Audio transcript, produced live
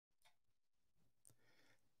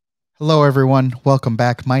Hello, everyone. Welcome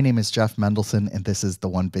back. My name is Jeff Mendelson, and this is the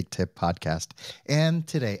One Big Tip podcast. And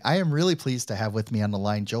today, I am really pleased to have with me on the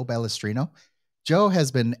line Joe Balestrino. Joe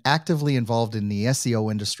has been actively involved in the SEO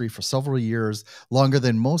industry for several years, longer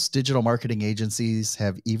than most digital marketing agencies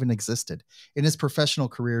have even existed. In his professional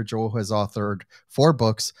career, Joe has authored 4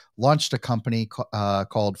 books, launched a company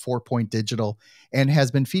called 4 Point Digital, and has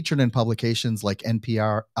been featured in publications like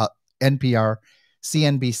NPR,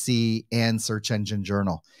 CNBC, and Search Engine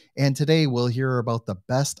Journal. And today we'll hear about the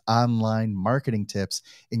best online marketing tips,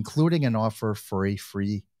 including an offer for a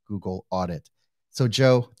free Google audit. So,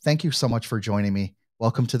 Joe, thank you so much for joining me.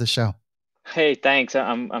 Welcome to the show. Hey, thanks.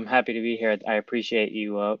 I'm happy to be here. I appreciate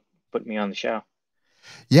you putting me on the show.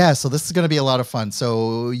 Yeah, so this is going to be a lot of fun.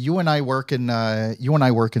 So you and I work in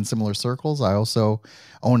similar circles. I also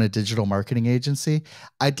own a digital marketing agency.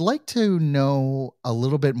 I'd like to know a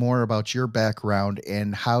little bit more about your background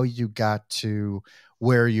and how you got to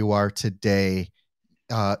where you are today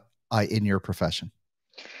uh, in your profession.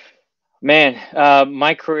 Man,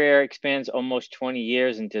 my career expands almost 20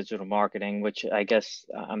 years in digital marketing, which I guess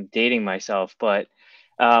I'm dating myself, but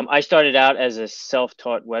I started out as a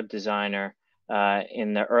self-taught web designer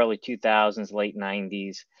in the early 2000s, late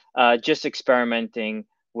 90s, just experimenting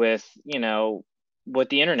with, what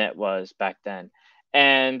the internet was back then.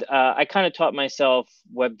 And I kind of taught myself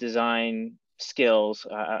web design skills.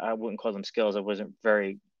 I wouldn't call them skills. I wasn't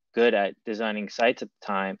very good at designing sites at the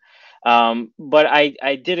time. But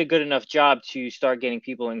I did a good enough job to start getting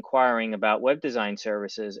people inquiring about web design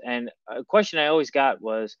services. And a question I always got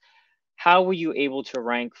was, how were you able to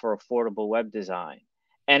rank for affordable web design?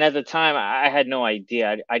 And at the time, I had no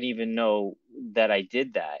idea. I didn't even know that I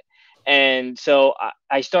did that. And so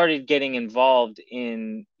I started getting involved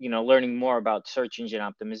in, learning more about search engine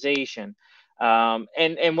optimization.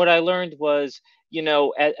 And what I learned was,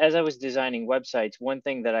 as I was designing websites, one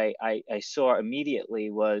thing that I saw immediately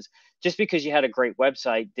was just because you had a great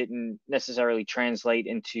website didn't necessarily translate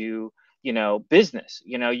into business.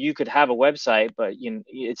 You could have a website, but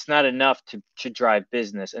it's not enough to drive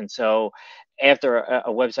business. And so after a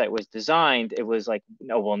website was designed, it was like,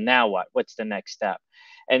 no, well, now what? What's the next step?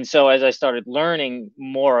 And so as I started learning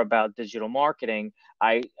more about digital marketing,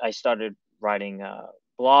 I started writing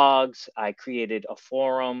blogs. I created a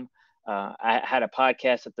forum. I had a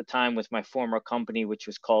podcast at the time with my former company, which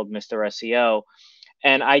was called Mr. SEO.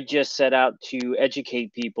 And I just set out to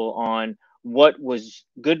educate people on what was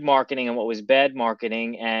good marketing and what was bad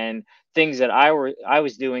marketing, and things that I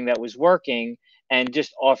was doing that was working, and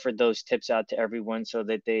just offered those tips out to everyone so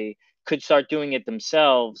that they could start doing it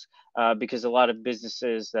themselves, because a lot of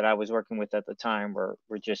businesses that I was working with at the time were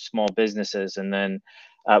just small businesses, and then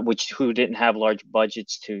which who didn't have large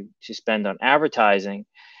budgets to spend on advertising.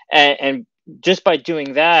 And just by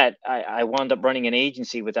doing that, I wound up running an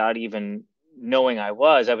agency without even knowing I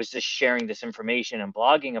was just sharing this information and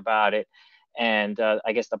blogging about it. And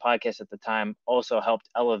I guess the podcast at the time also helped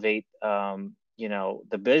elevate,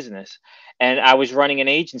 the business. And I was running an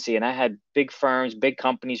agency, and I had big firms, big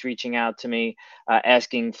companies reaching out to me,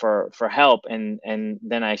 asking for help. And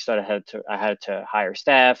then I had to hire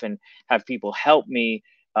staff and have people help me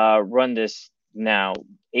run this now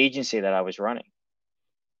agency that I was running.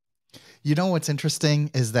 You know what's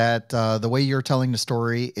interesting is that the way you're telling the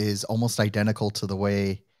story is almost identical to the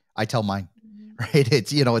way I tell mine. Right?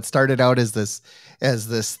 It's it started out as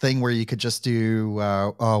this thing where you could just do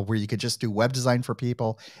web design for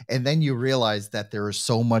people, and then you realize that there is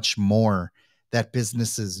so much more that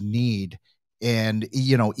businesses need, and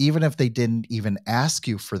even if they didn't even ask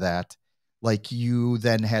you for that, like you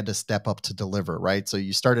then had to step up to deliver, right? So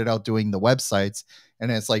you started out doing the websites,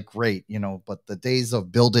 and it's like great, but the days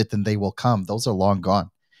of build it and they will come, those are long gone,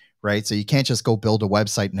 right? So you can't just go build a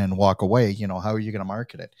website and then walk away. How are you going to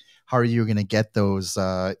market it? How are you going to get those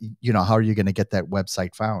how are you going to get that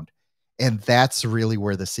website found? And that's really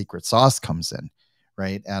where the secret sauce comes in,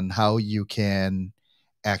 right? And how you can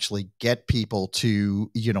actually get people to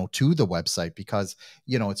the website, because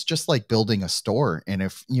it's just like building a store. And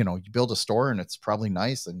if you build a store and it's probably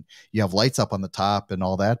nice and you have lights up on the top and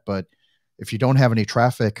all that, but if you don't have any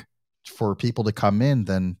traffic for people to come in,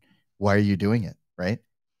 then why are you doing it, right?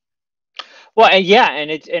 Well, and yeah,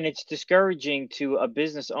 and it's discouraging to a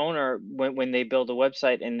business owner when they build a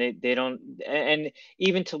website and they don't. And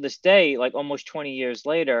even till this day, like almost 20 years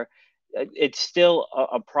later, it's still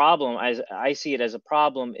a problem. As I see it as a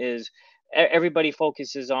problem, is everybody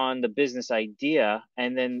focuses on the business idea,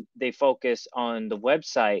 and then they focus on the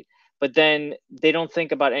website, but then they don't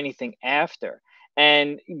think about anything after.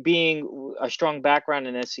 And being a strong background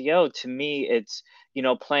in SEO, to me, it's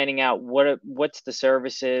planning out what's the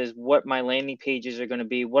services, what my landing pages are going to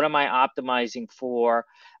be, what am I optimizing for,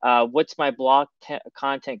 what's my blog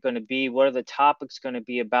content going to be, what are the topics going to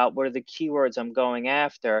be about, what are the keywords I'm going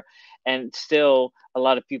after. And still, a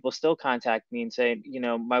lot of people still contact me and say,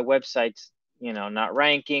 my website's not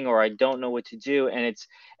ranking, or I don't know what to do. And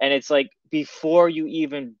it's like, before you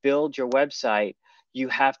even build your website, you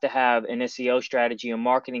have to have an SEO strategy, a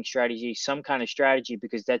marketing strategy, some kind of strategy,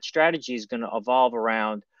 because that strategy is going to evolve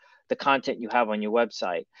around the content you have on your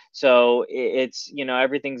website. So it's,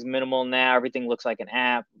 everything's minimal now, everything looks like an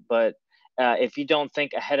app, but if you don't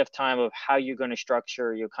think ahead of time of how you're going to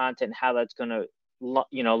structure your content, how that's going to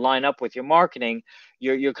line up with your marketing,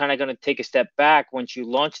 you're kind of going to take a step back once you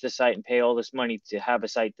launch the site and pay all this money to have a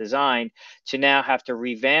site designed, to now have to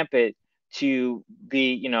revamp it to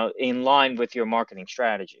be in line with your marketing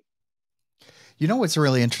strategy. What's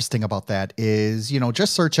really interesting about that is,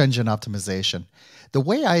 just search engine optimization. The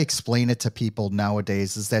way I explain it to people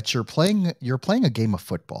nowadays is that you're playing a game of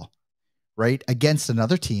football, right? Against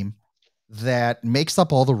another team that makes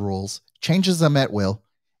up all the rules, changes them at will,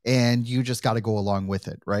 and you just got to go along with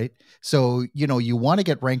it, right? So, you want to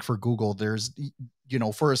get ranked for Google. There's,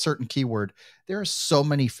 for a certain keyword, there are so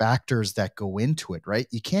many factors that go into it, right?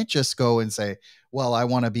 You can't just go and say, well, I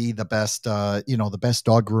want to be the best, the best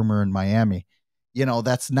dog groomer in Miami.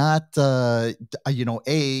 That's not,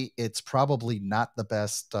 it's probably not the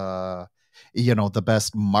best, the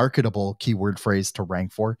best marketable keyword phrase to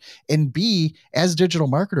rank for. And B, as digital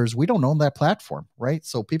marketers, we don't own that platform, right?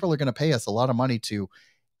 So people are going to pay us a lot of money to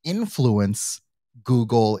influence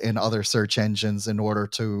Google and other search engines in order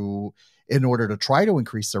to try to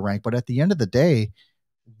increase their rank. But at the end of the day,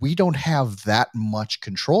 we don't have that much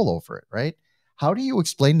control over it, right? How do you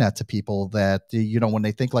explain that to people that, when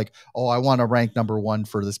they think like, oh, I want to rank number one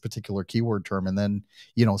for this particular keyword term, and then,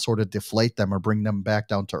 sort of deflate them or bring them back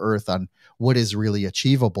down to earth on what is really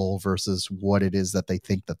achievable versus what it is that they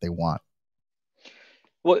think that they want?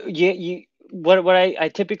 Well, yeah, what I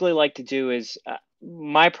typically like to do is,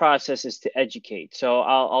 my process is to educate. So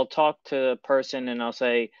I'll talk to a person and I'll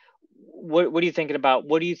say, what are you thinking about?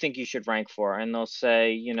 What do you think you should rank for? And they'll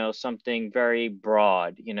say, something very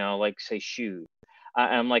broad, like say shoes.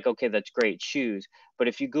 I'm like, okay, that's great, shoes. But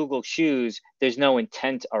if you Google shoes, there's no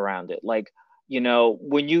intent around it. Like,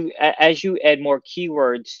 when as you add more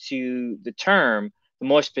keywords to the term, the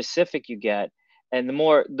more specific you get, and the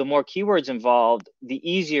more keywords involved, the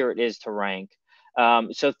easier it is to rank.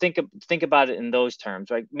 So think about it in those terms.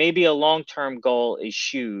 Like, maybe a long-term goal is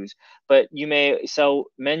shoes, but you may sell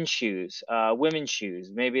men's shoes, women's shoes.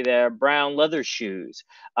 Maybe they're brown leather shoes,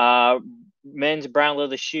 men's brown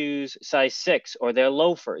leather shoes, size 6, or they're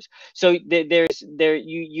loafers. So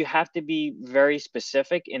you have to be very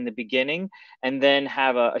specific in the beginning, and then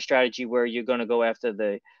have a strategy where you're going to go after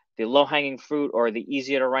the low-hanging fruit or the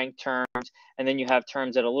easier to rank terms, and then you have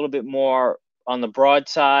terms that are a little bit more on the broad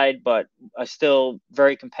side, but are still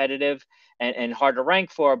very competitive and hard to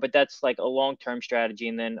rank for. But that's like a long-term strategy.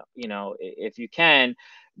 And then, if you can,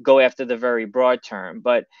 go after the very broad term.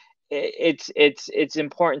 But it's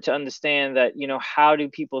important to understand that, how do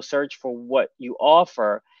people search for what you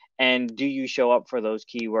offer, and do you show up for those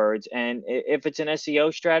keywords? And if it's an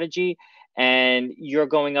SEO strategy and you're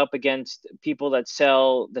going up against people that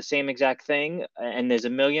sell the same exact thing, and there's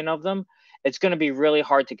a million of them, it's going to be really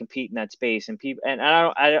hard to compete in that space. And people, and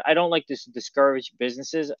I don't like to discourage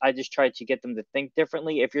businesses. I just try to get them to think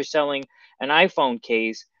differently. If you're selling an iPhone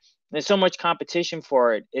case, there's so much competition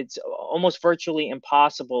for it. It's almost virtually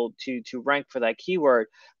impossible to rank for that keyword.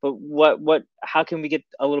 But how can we get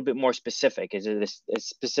a little bit more specific? Is it a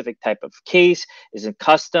specific type of case? Is it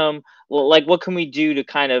custom? Well, like, what can we do to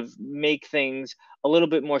kind of make things a little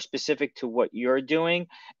bit more specific to what you're doing,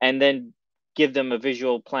 and then give them a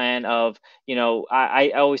visual plan of,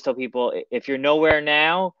 I always tell people, if you're nowhere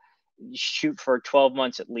now, shoot for 12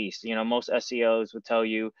 months at least. Most SEOs would tell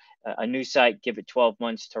you, a new site, give it 12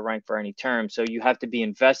 months to rank for any term. So you have to be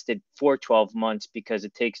invested for 12 months, because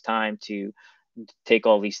it takes time to take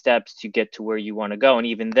all these steps to get to where you want to go. And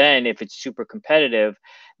even then, if it's super competitive,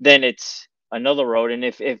 then it's another road. And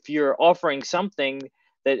if you're offering something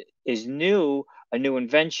that is new, a new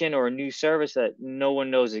invention or a new service that no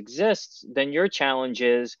one knows exists, then your challenge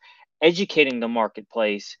is educating the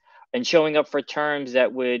marketplace and showing up for terms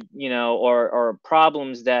that would, or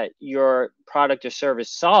problems that your product or service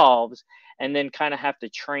solves, and then kind of have to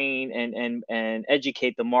train and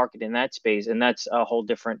educate the market in that space. And that's a whole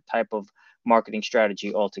different type of marketing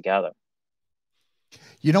strategy altogether.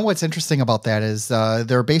 What's interesting about that is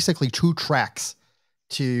there are basically two tracks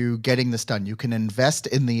to getting this done. You can invest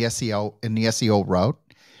in the SEO route,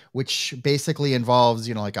 which basically involves,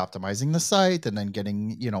 like optimizing the site and then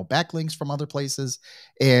getting, backlinks from other places.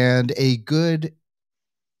 And a good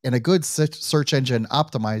search engine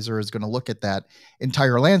optimizer is going to look at that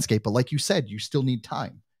entire landscape. But like you said, you still need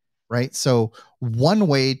time, right? So one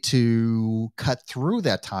way to cut through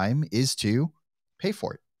that time is to pay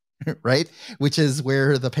for it, right? Which is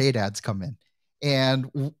where the paid ads come in.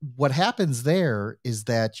 And what happens there is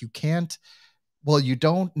that you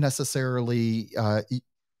don't necessarily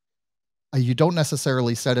you don't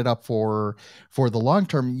necessarily set it up for the long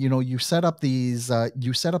term. You set up these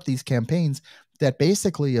campaigns that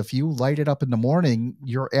basically, if you light it up in the morning,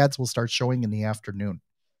 your ads will start showing in the afternoon.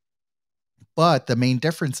 But the main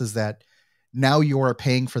difference is that now you are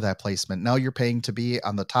paying for that placement. Now you're paying to be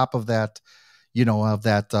on the top of that, of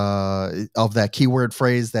that keyword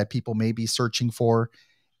phrase that people may be searching for,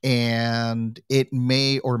 and it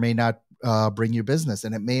may or may not bring you business,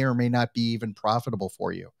 and it may or may not be even profitable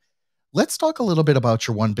for you. Let's talk a little bit about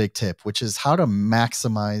your one big tip, which is how to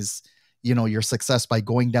maximize, your success by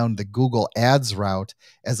going down the Google Ads route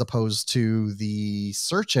as opposed to the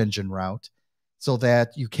search engine route, so that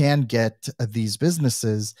you can get these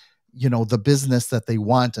businesses, the business that they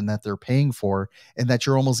want and that they're paying for, and that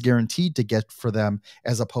you're almost guaranteed to get for them,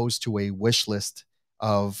 as opposed to a wish list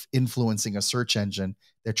of influencing a search engine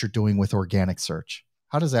that you're doing with organic search.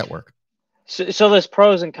 How does that work? So there's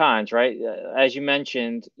pros and cons, right? As you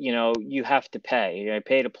mentioned, you have to pay.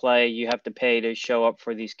 Pay to play. You have to pay to show up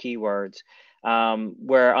for these keywords.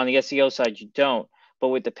 Where on the SEO side you don't. But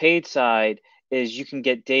with the paid side is you can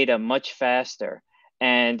get data much faster.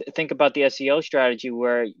 And think about the SEO strategy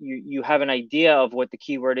where you have an idea of what the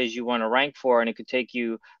keyword is you want to rank for, and it could take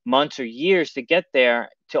you months or years to get there,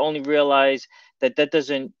 to only realize that that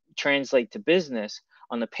doesn't translate to business.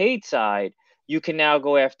 On the paid side, you can now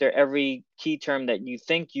go after every key term that you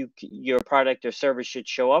think your product or service should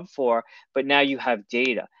show up for, but now you have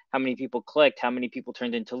data. How many people clicked, how many people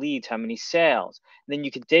turned into leads, how many sales. And then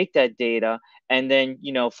you can take that data and then,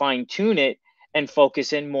 fine tune it and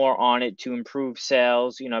focus in more on it to improve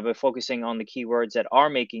sales, by focusing on the keywords that are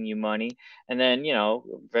making you money. And then,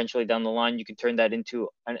 eventually down the line, you can turn that into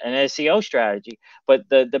an SEO strategy. But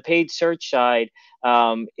the paid search side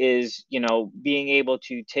is, being able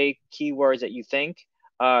to take keywords that you think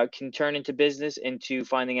can turn into business, into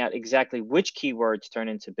finding out exactly which keywords turn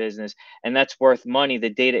into business. And that's worth money. The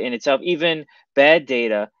data in itself, even bad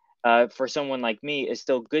data, for someone like me, is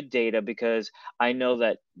still good data, because I know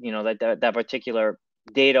that, that particular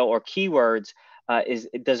data or keywords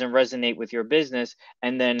it doesn't resonate with your business.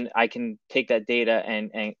 And then I can take that data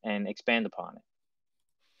and expand upon it.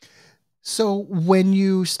 So when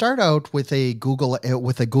you start out with a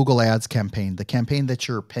Google Ads campaign, the campaign that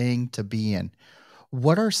you're paying to be in,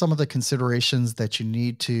 what are some of the considerations that you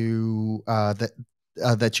need to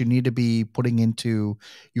be putting into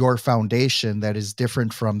your foundation that is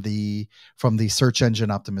different from the search engine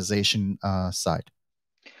optimization side?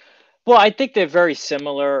 Well, I think they're very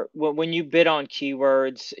similar. When you bid on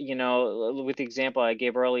keywords, with the example I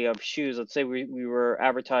gave earlier of shoes, let's say we were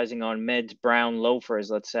advertising on men's brown loafers,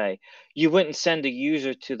 let's say, you wouldn't send a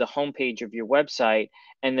user to the homepage of your website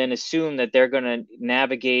and then assume that they're going to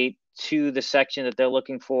navigate to the section that they're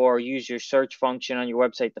looking for, or use your search function on your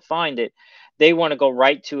website to find it. They want to go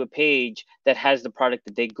right to a page that has the product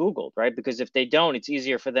that they Googled, right? Because if they don't, it's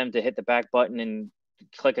easier for them to hit the back button and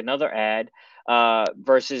click another ad,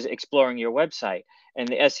 versus exploring your website. And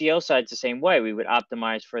the SEO side's the same way. We would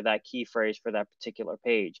optimize for that key phrase for that particular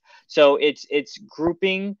page. So it's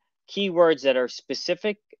grouping keywords that are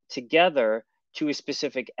specific together to a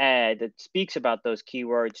specific ad that speaks about those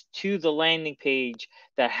keywords to the landing page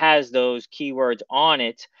that has those keywords on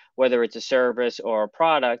it, whether it's a service or a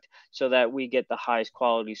product, so that we get the highest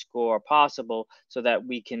quality score possible, so that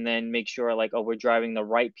we can then make sure, like, oh, we're driving the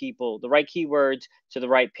right people, the right keywords to the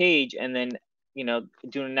right page. And then,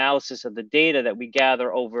 do an analysis of the data that we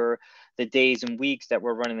gather over the days and weeks that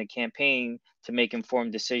we're running the campaign, to make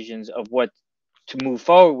informed decisions of what to move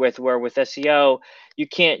forward with. Where with SEO,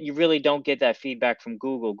 you really don't get that feedback from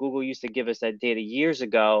Google. Google used to give us that data years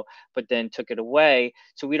ago, but then took it away.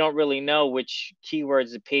 So we don't really know which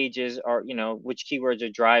keywords the pages are, which keywords are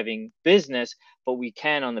driving business, but we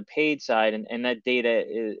can on the paid side. And that data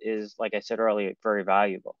is, like I said earlier, very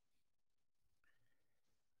valuable.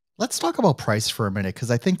 Let's talk about price for a minute,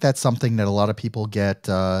 because I think that's something that a lot of people get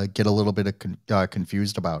a little bit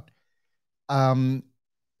confused about. Um,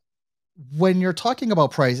 when you're talking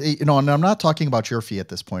about price, and I'm not talking about your fee at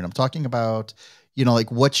this point. I'm talking about,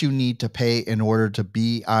 like what you need to pay in order to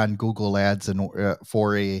be on Google Ads, and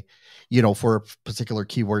for a particular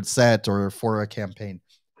keyword set or for a campaign.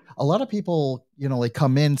 a lot of people, like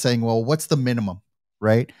come in saying, well, what's the minimum?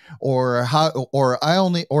 Right. Or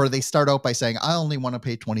they start out by saying, I only want to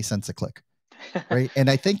pay 20 cents a click. Right. And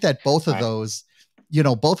I think that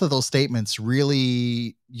Right. both of those statements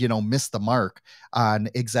really, miss the mark on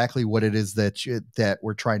exactly what it is that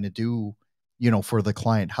we're trying to do, for the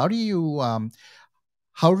client. How do you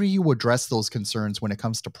address those concerns when it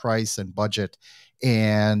comes to price and budget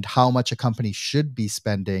and how much a company should be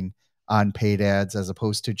spending on paid ads as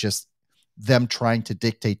opposed to just them trying to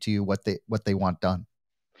dictate to you what they want done?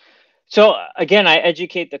 So again, I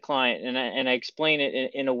educate the client and I explain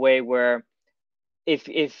it in a way where if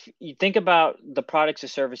you think about the products or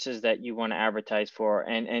services that you want to advertise for,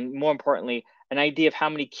 and more importantly, an idea of how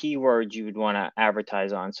many keywords you would want to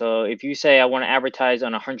advertise on. So if you say I want to advertise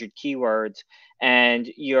on 100 keywords and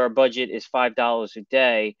your budget is $5 a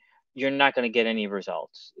day, you're not going to get any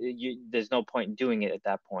results. There's no point in doing it at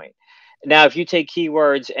that point. Now if you take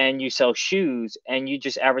keywords and you sell shoes and you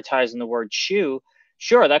just advertise on the word shoe,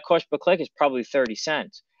 sure, that cost per click is probably 30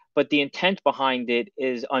 cents, but the intent behind it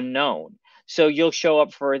is unknown. So you'll show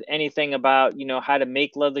up for anything about, how to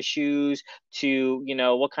make leather shoes, to,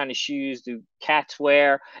 what kind of shoes do cats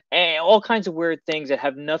wear, and all kinds of weird things that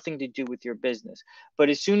have nothing to do with your business. But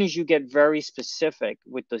as soon as you get very specific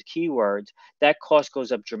with the keywords, that cost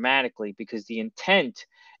goes up dramatically because the intent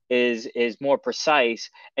is more precise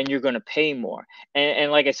and you're going to pay more.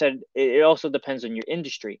 And like I said, it also depends on your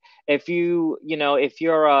industry. If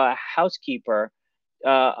you're a housekeeper,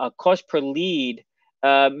 a cost per lead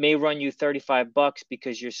may run you 35 bucks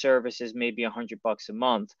because your service is maybe 100 bucks a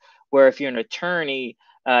month. Where if you're an attorney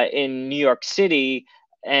in New York City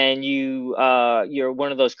and you're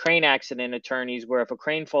one of those crane accident attorneys where if a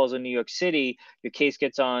crane falls in New York City, your case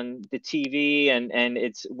gets on the TV and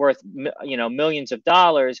it's worth millions of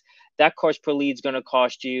dollars. That cost per lead is going to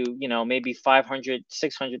cost you maybe $500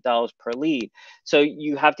 $600 per lead. So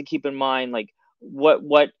you have to keep in mind like what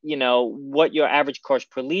your average cost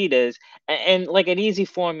per lead is, and like an easy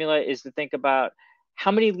formula is to think about how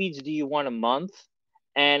many leads do you want a month,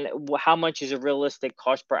 and how much is a realistic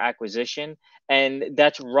cost per acquisition, and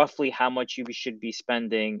that's roughly how much you should be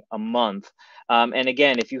spending a month. And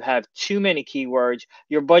again, if you have too many keywords,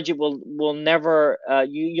 your budget will never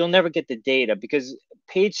you'll never get the data, because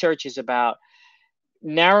paid search is about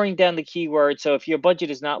narrowing down the keywords. So if your budget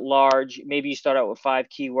is not large, maybe you start out with 5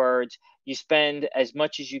 keywords. You spend as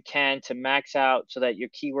much as you can to max out so that your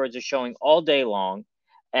keywords are showing all day long.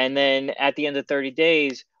 And then at the end of 30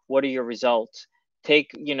 days, what are your results?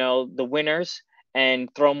 Take, the winners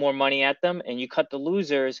and throw more money at them, and you cut the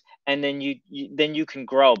losers, and then you can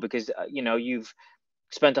grow, because you've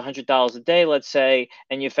spent $100 a day, let's say,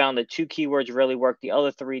 and you found that 2 keywords really work, the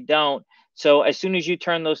other 3 don't. So as soon as you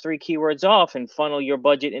turn those 3 keywords off and funnel your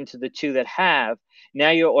budget into the 2 that have, now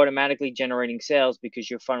you're automatically generating sales because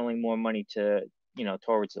you're funneling more money to,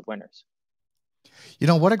 towards the winners.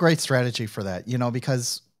 What a great strategy for that,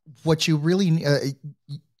 because what you really,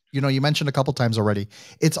 you mentioned a couple times already,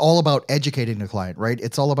 it's all about educating the client, right?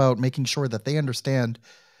 It's all about making sure that they understand,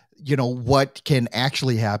 what can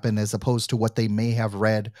actually happen as opposed to what they may have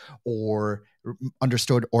read or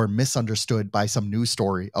understood or misunderstood by some news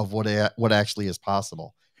story of what actually is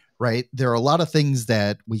possible, right? There are a lot of things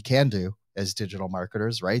that we can do as digital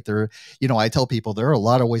marketers, right? I tell people there are a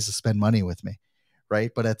lot of ways to spend money with me,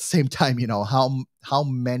 right? But at the same time, how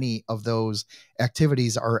many of those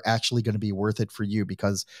activities are actually going to be worth it for you?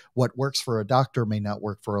 Because what works for a doctor may not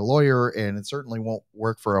work for a lawyer, and it certainly won't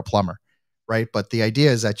work for a plumber, right? But the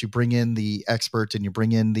idea is that you bring in the expert and you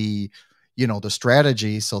bring in the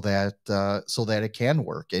strategy so that it can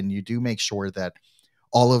work, and you do make sure that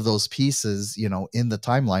all of those pieces, in the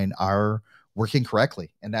timeline are working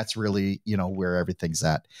correctly, and that's really where everything's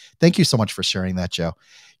at. Thank you so much for sharing that, Joe.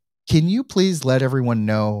 Can you please let everyone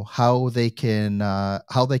know how they can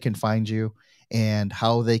find you and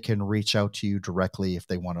how they can reach out to you directly if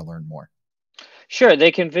they want to learn more? Sure,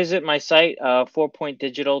 they can visit my site,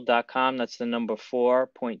 4pointdigital.com. That's the number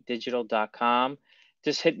 4pointdigital.com.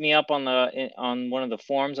 Just hit me up on one of the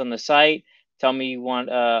forms on the site. Tell me you want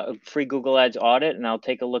a free Google Ads audit, and I'll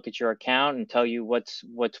take a look at your account and tell you what's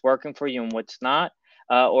working for you and what's not.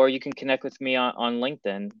 Or you can connect with me on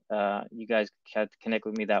LinkedIn. You guys can connect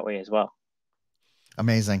with me that way as well.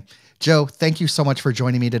 Amazing. Joe, thank you so much for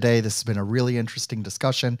joining me today. This has been a really interesting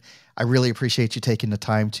discussion. I really appreciate you taking the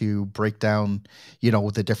time to break down,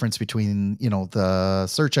 the difference between, the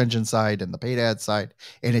search engine side and the paid ad side.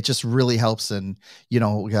 And it just really helps in,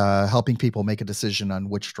 helping people make a decision on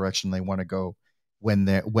which direction they want to go when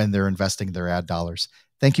they're investing their ad dollars.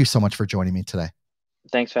 Thank you so much for joining me today.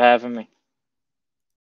 Thanks for having me.